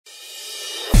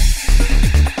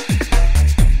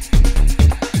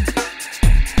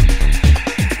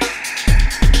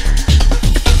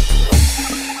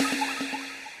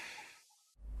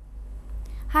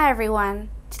everyone.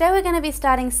 Today we're going to be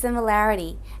starting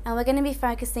similarity and we're going to be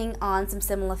focusing on some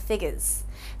similar figures.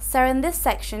 So in this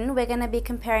section we're going to be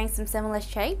comparing some similar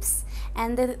shapes,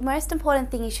 and the most important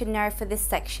thing you should know for this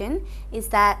section is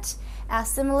that our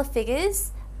similar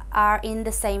figures are in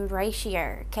the same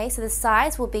ratio. Okay, so the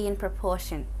size will be in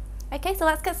proportion. Okay, so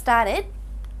let's get started.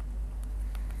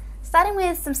 Starting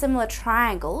with some similar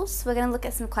triangles, we're going to look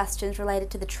at some questions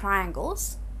related to the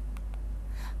triangles.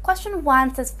 Question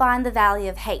 1 says find the value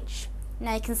of h.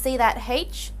 Now you can see that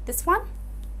h, this one,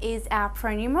 is our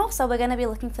pronumeral, so we're going to be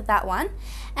looking for that one.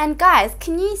 And guys,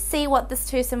 can you see what these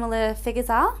two similar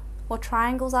figures are, or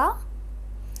triangles are?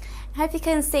 I hope you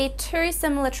can see two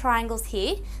similar triangles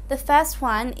here. The first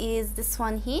one is this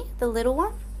one here, the little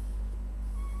one,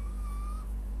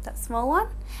 that small one,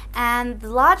 and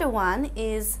the larger one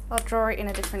is, I'll draw it in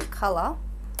a different color,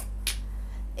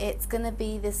 it's going to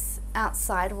be this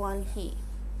outside one here.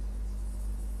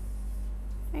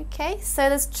 Okay, so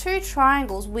there's two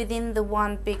triangles within the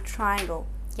one big triangle,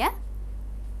 yeah?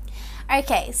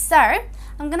 Okay, so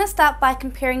I'm going to start by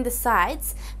comparing the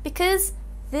sides, because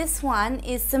this one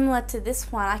is similar to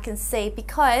this one, I can see,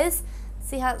 because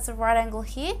see how it's a right angle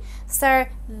here? So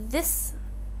this,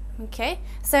 okay,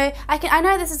 so I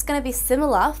know this is going to be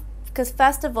similar, because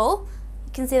first of all,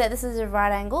 you can see that this is a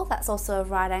right angle, that's also a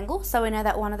right angle, so we know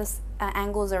that one of the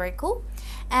angles are equal.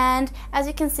 And as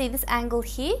you can see, this angle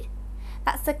here,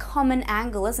 that's a common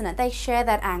angle, isn't it? They share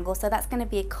that angle, so that's going to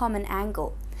be a common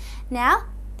angle. Now,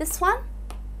 this one,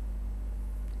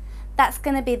 that's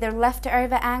going to be the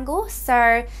leftover angle,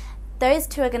 so those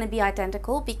two are going to be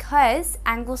identical because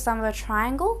angle sum of a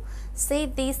triangle. See,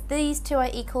 these two are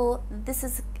equal, this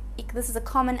is a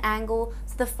common angle,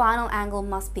 so the final angle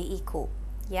must be equal,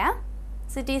 yeah?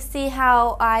 So do you see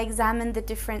how I examined the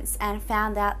difference and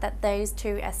found out that those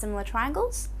two are similar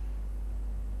triangles?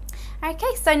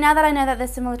 Okay, so now that I know that they're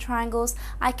similar triangles,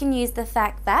 I can use the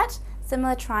fact that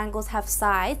similar triangles have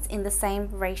sides in the same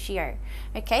ratio.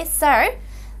 Okay, so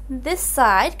this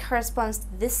side corresponds to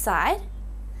this side,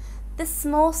 this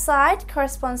small side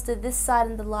corresponds to this side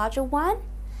in the larger one,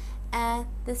 and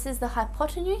this is the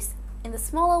hypotenuse in the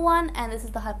smaller one, and this is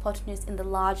the hypotenuse in the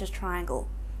larger triangle.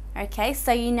 Okay,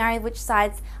 so you know which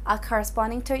sides are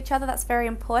corresponding to each other. That's very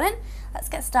important. Let's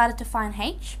get started to find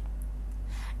h.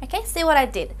 Okay, see what I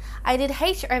did. I did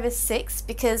h over 6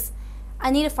 because I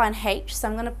need to find h, so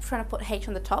I'm going to try to put h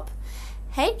on the top.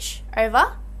 H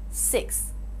over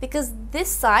 6. Because this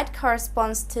side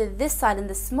corresponds to this side in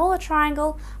the smaller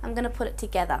triangle, I'm going to put it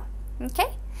together.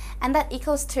 Okay? And that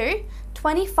equals to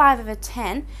 25 over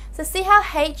 10. So see how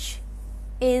h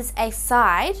is a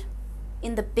side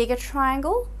in the bigger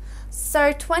triangle?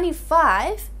 So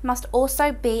 25 must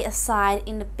also be a side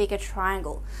in the bigger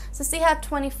triangle. So see how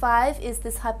 25 is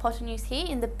this hypotenuse here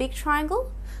in the big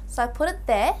triangle? So I put it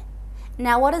there.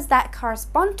 Now what does that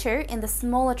correspond to in the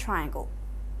smaller triangle?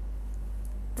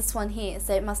 This one here,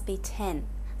 so it must be 10.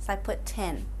 So I put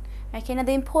 10. Okay, now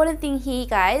the important thing here,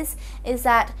 guys, is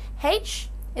that h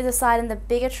is a side in the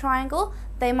bigger triangle.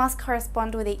 They must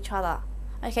correspond with each other.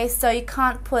 Okay, so you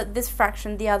can't put this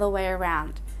fraction the other way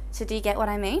around. So do you get what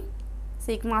I mean?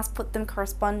 So you must put them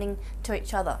corresponding to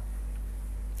each other.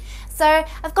 So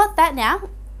I've got that now.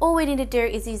 All we need to do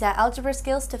is use our algebra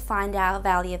skills to find our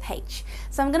value of h.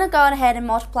 So I'm going to go ahead and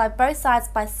multiply both sides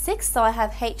by 6, so I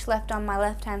have h left on my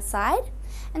left hand side,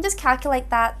 and just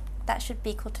calculate that. That should be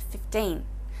equal to 15.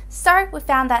 So we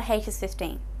found that h is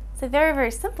 15. So very, very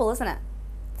simple, isn't it?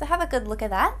 So have a good look at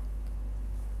that.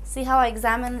 See how I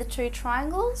examine the two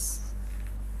triangles?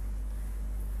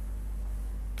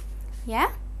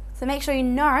 Yeah? So make sure you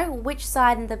know which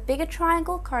side in the bigger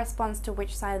triangle corresponds to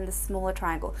which side in the smaller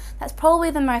triangle. That's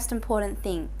probably the most important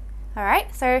thing.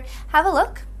 Alright, so have a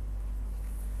look.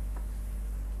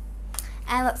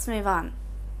 And let's move on.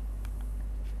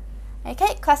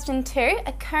 Okay, question 2.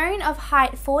 A cone of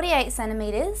height 48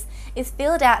 centimeters is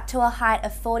filled out to a height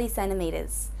of 40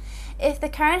 centimeters. If the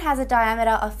cone has a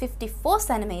diameter of 54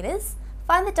 centimeters,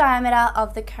 find the diameter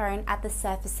of the cone at the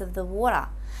surface of the water.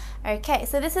 Okay,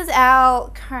 so this is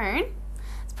our cone.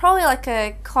 It's probably like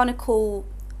a conical,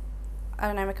 I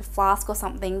don't know, like a flask or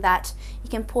something that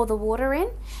you can pour the water in,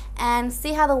 and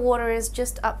see how the water is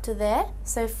just up to there.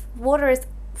 So water is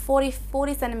 40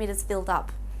 centimeters filled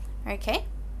up. Okay.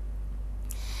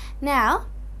 Now,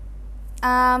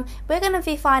 we're going to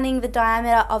be finding the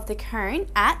diameter of the cone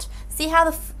at, see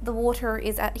how the water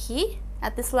is at here,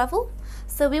 at this level?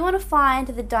 So we want to find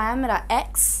the diameter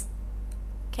x,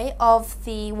 okay, of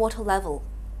the water level.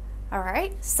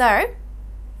 Alright, so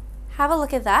have a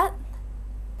look at that.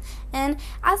 And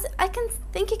as I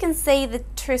think you can see the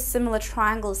two similar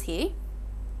triangles here.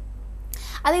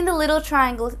 I think the little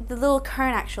triangle, the little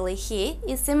cone actually here,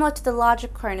 is similar to the larger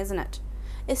cone, isn't it?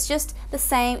 It's just the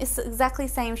same, it's exactly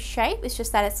the same shape, it's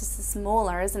just that it's just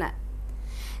smaller, isn't it?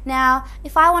 Now,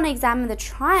 if I want to examine the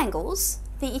triangles,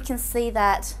 I think you can see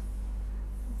that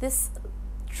this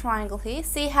triangle here,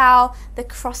 see how the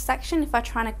cross section, if I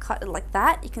try to cut it like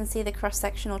that, you can see the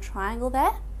cross-sectional triangle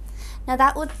there. Now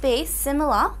that would be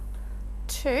similar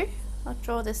to, I'll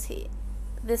draw this here,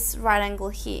 this right angle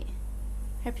here.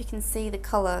 Hope you can see the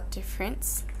color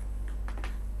difference.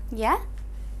 Yeah?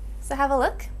 So have a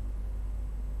look.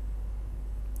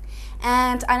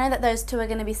 And I know that those two are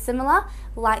going to be similar,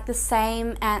 like the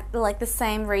same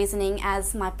reasoning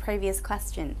as my previous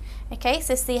question. Okay,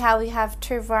 so see how we have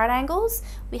two right angles,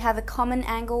 we have a common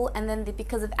angle, and then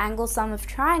because of angle sum of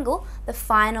triangle, the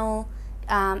final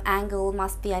angle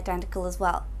must be identical as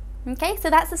well. Okay, so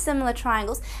that's the similar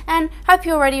triangles, and hope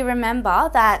you already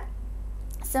remember that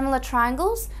similar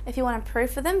triangles, if you want to prove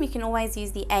for them, you can always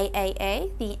use the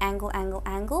AAA, the angle, angle,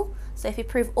 angle. So if you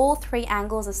prove all three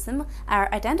angles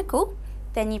are identical,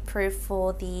 then you prove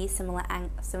for the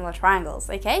similar triangles.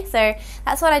 Okay, so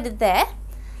that's what I did there.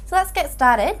 So let's get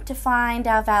started to find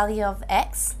our value of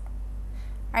x.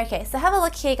 Okay, so have a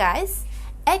look here, guys.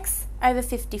 X over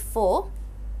 54.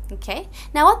 Okay,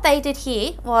 now what they did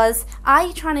here was,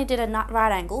 I trying to do a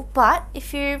right angle, but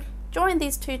if you join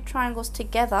these two triangles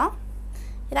together,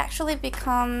 it actually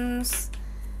becomes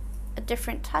a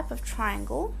different type of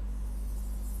triangle.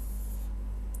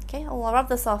 Okay, I'll rub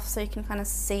this off so you can kind of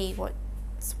see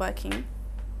what's working.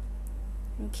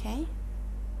 Okay.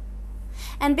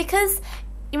 And because,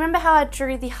 you remember how I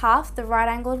drew the half, the right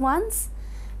angled ones?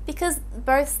 Because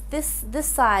both this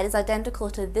side is identical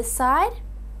to this side,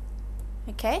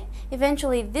 okay,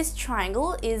 eventually this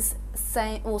triangle is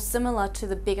same or similar to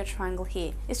the bigger triangle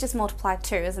here. It's just multiplied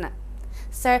 2, isn't it?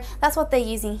 So that's what they're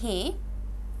using here.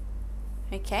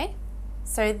 Okay,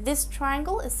 so this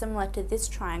triangle is similar to this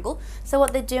triangle. So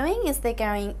what they're doing is they're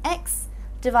going x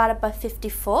divided by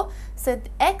 54. So the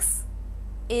x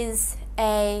is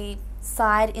a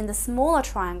side in the smaller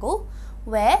triangle,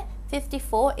 where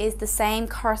 54 is the same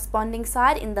corresponding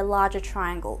side in the larger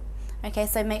triangle. Okay,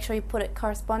 so make sure you put it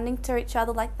corresponding to each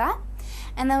other like that.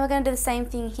 And then we're going to do the same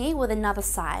thing here with another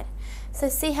side. So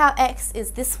see how x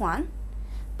is this one,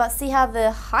 but see how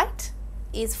the height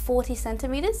is 40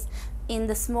 centimeters in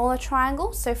the smaller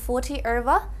triangle, so 40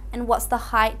 over, and what's the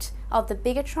height of the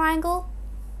bigger triangle?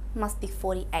 Must be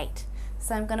 48.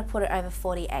 So I'm going to put it over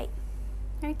 48.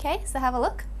 Okay, so have a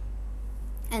look.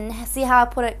 And see how I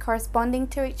put it corresponding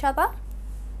to each other?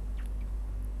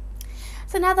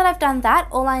 So now that I've done that,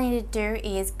 all I need to do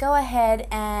is go ahead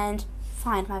and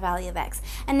find my value of x.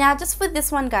 And now just for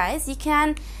this one, guys, you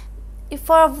can,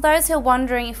 for those who are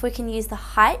wondering if we can use the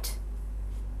height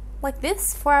like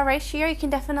this for our ratio, you can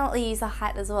definitely use the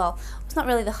height as well. It's not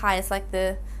really the height, it's like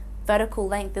the vertical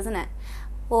length, isn't it?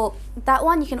 Well, that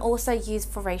one you can also use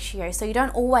for ratio, so you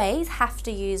don't always have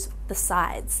to use the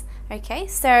sides. Okay,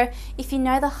 so if you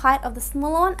know the height of the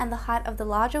smaller one and the height of the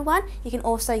larger one, you can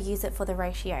also use it for the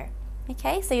ratio.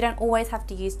 Okay, so you don't always have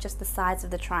to use just the sides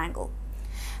of the triangle.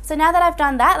 So now that I've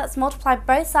done that, let's multiply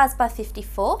both sides by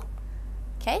 54.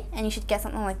 Okay, and you should get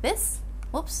something like this.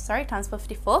 Whoops, sorry, times by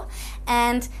 54.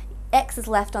 And x is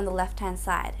left on the left-hand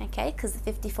side, okay, because the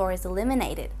 54 is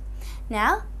eliminated.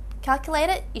 Now, calculate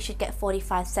it, you should get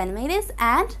 45 centimeters,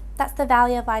 and that's the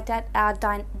value of our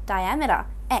diameter,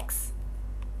 x.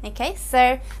 Okay,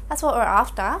 so that's what we're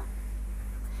after,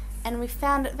 and we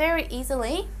found it very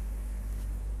easily,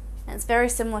 and it's very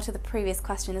similar to the previous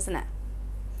question, isn't it?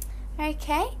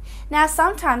 Okay, now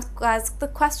sometimes, guys, the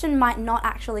question might not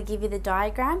actually give you the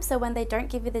diagram, so when they don't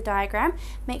give you the diagram,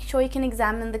 make sure you can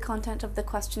examine the content of the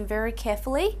question very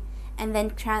carefully and then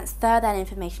transfer that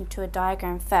information to a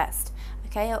diagram first.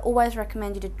 Okay, I always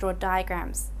recommend you to draw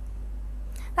diagrams.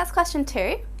 That's question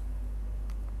 2.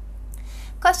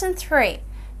 Question 3.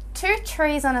 2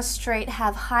 trees on a street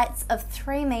have heights of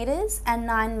 3 meters and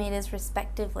 9 meters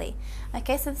respectively.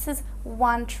 Okay, so this is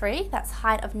one tree that's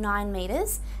height of 9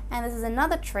 meters, and this is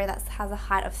another tree that has a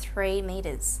height of 3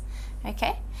 meters.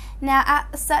 Okay, now at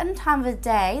a certain time of the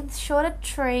day, the shorter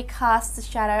tree casts a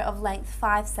shadow of length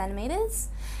 5 centimeters.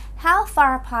 How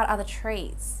far apart are the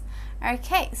trees?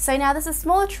 Okay, so now this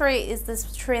smaller tree is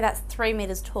this tree that's 3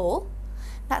 meters tall.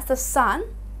 That's the sun.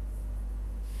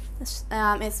 This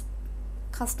is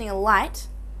casting a light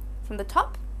from the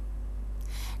top.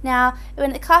 Now,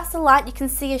 when it casts a light, you can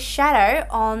see a shadow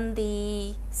on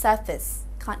the surface,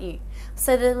 can't you?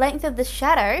 So the length of the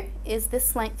shadow is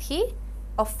this length here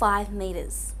of 5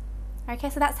 meters. Okay,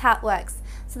 so that's how it works.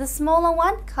 So the smaller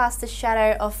one casts a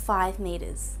shadow of 5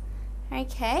 meters.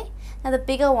 Okay, now the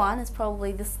bigger one is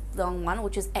probably this long one,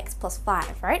 which is x plus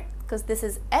 5, right? Because this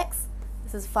is x,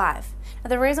 this is 5. Now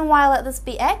the reason why I let this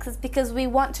be x is because we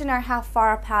want to know how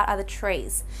far apart are the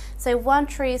trees. So one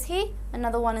tree is here,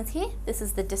 another one is here. This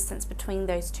is the distance between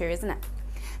those two, isn't it?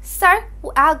 So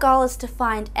our goal is to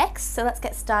find x, so let's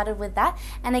get started with that.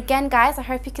 And again guys, I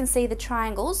hope you can see the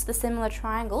triangles, the similar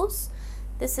triangles.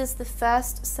 This is the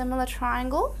first similar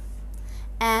triangle,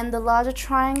 and the larger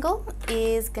triangle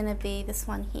is going to be this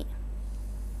one here.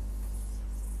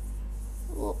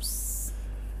 Whoops,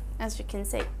 as you can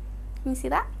see. Can you see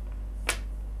that?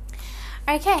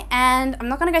 Okay, and I'm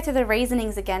not going to go through the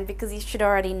reasonings again because you should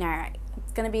already know.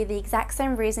 It's going to be the exact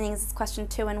same reasonings as question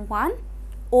 2 and 1.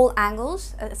 All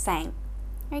angles are the same.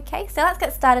 Okay, so let's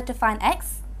get started to find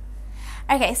x.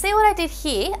 Okay, see what I did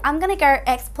here? I'm going to go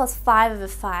x plus 5 over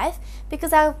 5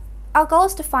 because our goal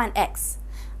is to find x.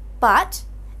 But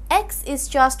x is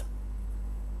just,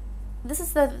 this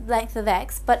is the length of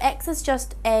x, but x is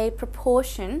just a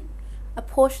portion,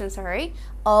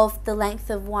 of the length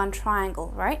of one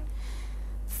triangle, right?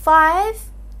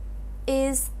 5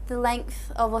 is the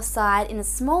length of a side in a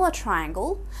smaller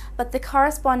triangle, but the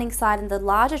corresponding side in the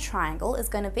larger triangle is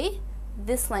going to be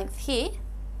this length here,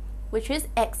 which is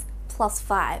x plus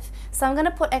 5. So I'm going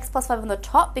to put x plus 5 on the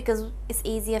top because it's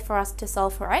easier for us to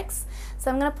solve for x. So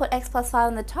I'm going to put x plus 5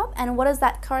 on the top, and what does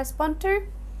that correspond to?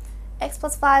 X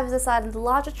plus 5 is the side in the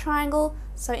larger triangle,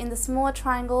 so in the smaller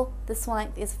triangle, this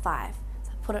length is 5.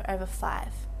 So I put it over 5.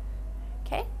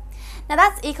 Okay? Now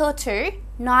that's equal to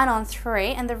 9 on 3,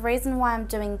 and the reason why I'm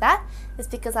doing that is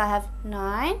because I have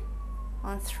 9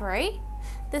 on 3.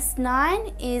 This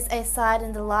 9 is a side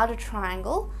in the larger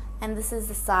triangle, and this is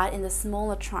the side in the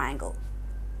smaller triangle.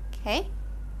 Okay?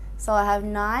 So I have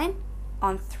 9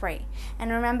 on 3.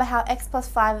 And remember how x plus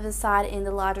 5 is a side in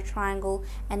the larger triangle,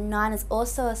 and 9 is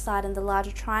also a side in the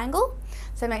larger triangle.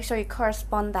 So make sure you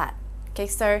correspond that. Okay,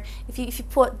 so if you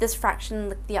put this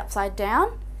fraction the upside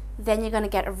down, then you're going to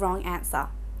get a wrong answer.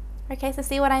 Okay, so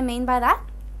see what I mean by that?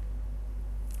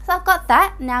 So I've got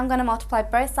that. Now I'm going to multiply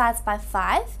both sides by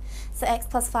 5. So x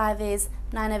plus 5 is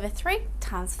 9 over 3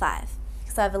 times 5.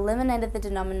 So I've eliminated the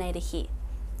denominator here.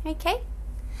 Okay,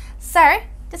 so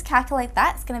just calculate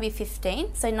that. It's going to be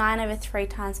 15. So 9 over 3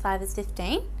 times 5 is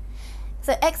 15.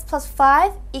 So x plus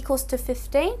 5 equals to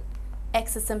 15.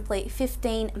 X is simply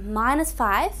 15 minus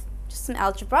 5, just some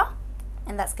algebra,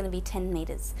 and that's going to be 10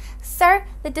 meters. So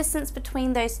the distance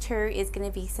between those two is going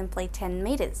to be simply 10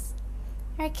 meters.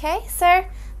 Okay, so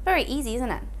very easy,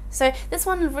 isn't it? So this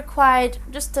one required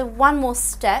just one more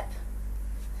step.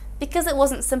 Because it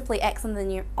wasn't simply x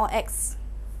and x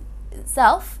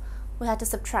itself, we had to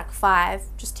subtract 5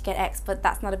 just to get x, but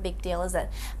that's not a big deal, is it?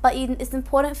 But it's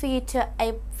important for you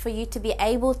to be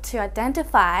able to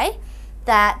identify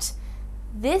that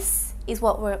this is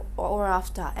what we're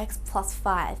after, x plus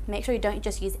 5. Make sure you don't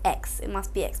just use x, it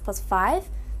must be x plus 5,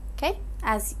 okay,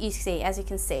 as you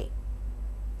can see.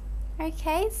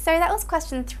 Okay, so that was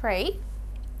question 3.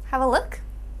 Have a look.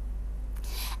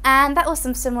 And that was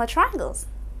some similar triangles.